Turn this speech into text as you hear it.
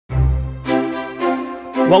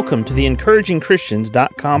Welcome to the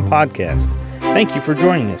EncouragingChristians.com podcast. Thank you for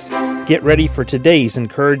joining us. Get ready for today's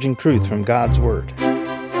encouraging truth from God's Word.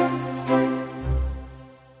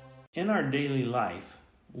 In our daily life,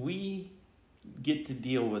 we get to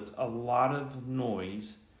deal with a lot of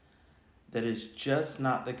noise that is just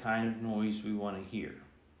not the kind of noise we want to hear.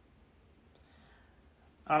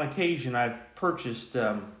 On occasion, I've purchased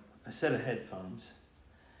a set of headphones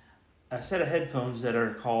that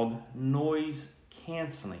are called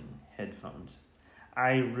noise-canceling headphones.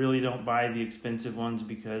 I really don't buy the expensive ones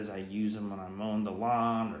because I use them when I'm mowing the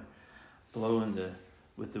lawn or blowing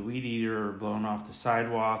with the weed eater or blowing off the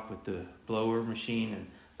sidewalk with the blower machine, and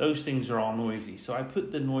those things are all noisy. So I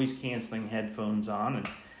put the noise-canceling headphones on,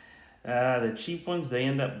 and the cheap ones, they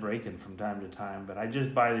end up breaking from time to time, but I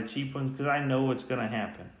just buy the cheap ones because I know what's going to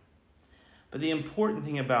happen. But the important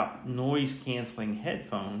thing about noise-canceling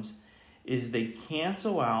headphones is they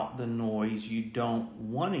cancel out the noise you don't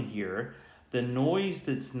want to hear, the noise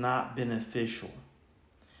that's not beneficial.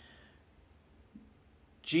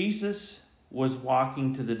 Jesus was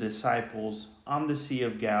walking to the disciples on the Sea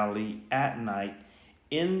of Galilee at night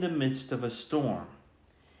in the midst of a storm.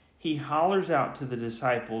 He hollers out to the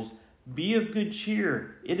disciples, "Be of good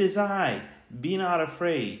cheer, it is I, be not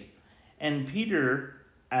afraid." And Peter,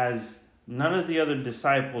 as none of the other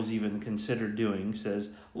disciples even considered doing,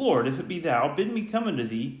 says, "Lord, if it be thou, bid me come unto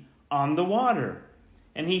thee on the water."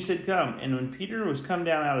 And he said, "Come." And when Peter was come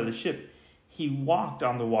down out of the ship, he walked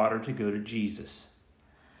on the water to go to Jesus.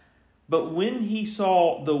 But when he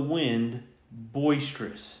saw the wind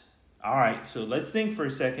boisterous. All right, so let's think for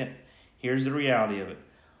a second. Here's the reality of it.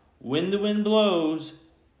 When the wind blows,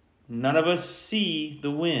 none of us see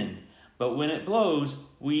the wind. But when it blows,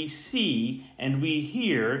 we see and we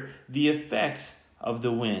hear the effects of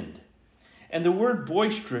the wind. And the word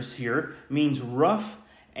boisterous here means rough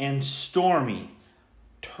and stormy,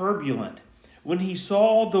 turbulent. When he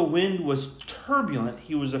saw the wind was turbulent,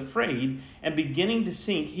 he was afraid, and beginning to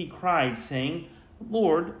sink, he cried, saying,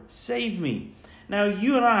 "Lord, save me." Now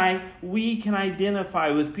you and I, we can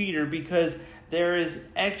identify with Peter because there is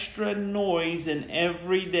extra noise in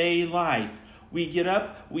everyday life. We get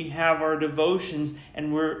up, we have our devotions,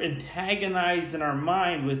 and we're antagonized in our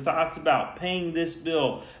mind with thoughts about paying this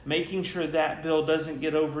bill, making sure that bill doesn't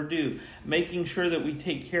get overdue, making sure that we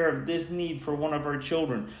take care of this need for one of our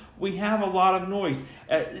children. We have a lot of noise.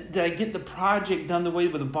 Did I get the project done the way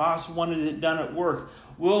the boss wanted it done at work?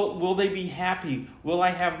 Will they be happy? Will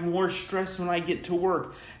I have more stress when I get to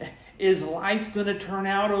work? Is life going to turn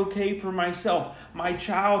out okay for myself? My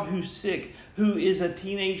child who's sick, who is a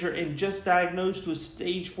teenager and just diagnosed with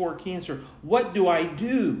stage 4 cancer, what do I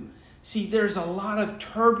do? See, there's a lot of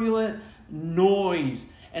turbulent noise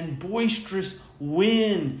and boisterous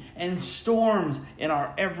wind and storms in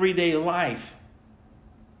our everyday life.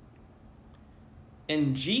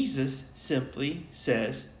 And Jesus simply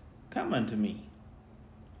says, "Come unto me.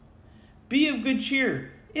 Be of good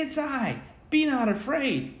cheer. It's I. Be not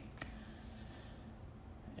afraid."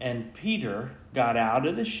 And Peter got out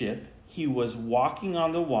of the ship. He was walking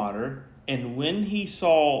on the water, and when he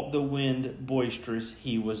saw the wind boisterous,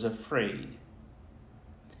 he was afraid.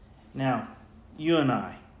 Now, you and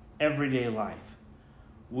I, everyday life,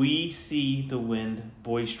 we see the wind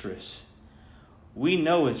boisterous. We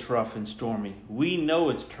know it's rough and stormy. We know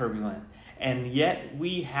it's turbulent. And yet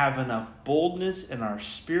we have enough boldness in our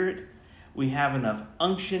spirit. We have enough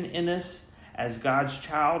unction in us as God's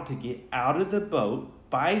child to get out of the boat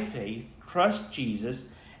by faith, trust Jesus,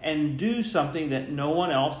 and do something that no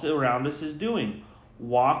one else around us is doing.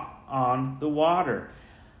 Walk on the water.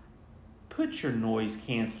 Put your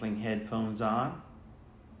noise-canceling headphones on.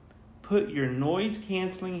 Put your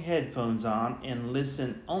noise-canceling headphones on and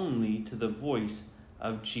listen only to the voice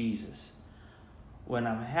of Jesus. When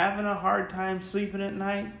I'm having a hard time sleeping at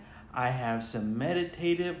night, I have some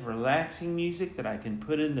meditative, relaxing music that I can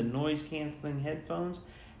put in the noise-canceling headphones,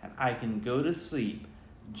 and I can go to sleep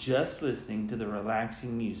just listening to the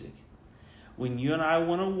relaxing music. When you and I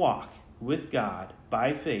want to walk with God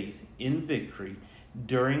by faith in victory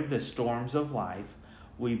during the storms of life,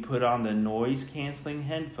 we put on the noise-canceling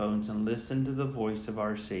headphones and listen to the voice of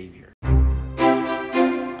our Savior.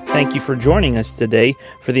 Thank you for joining us today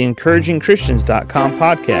for the EncouragingChristians.com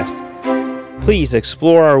podcast. Please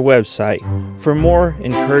explore our website for more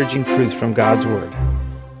encouraging truth from God's Word.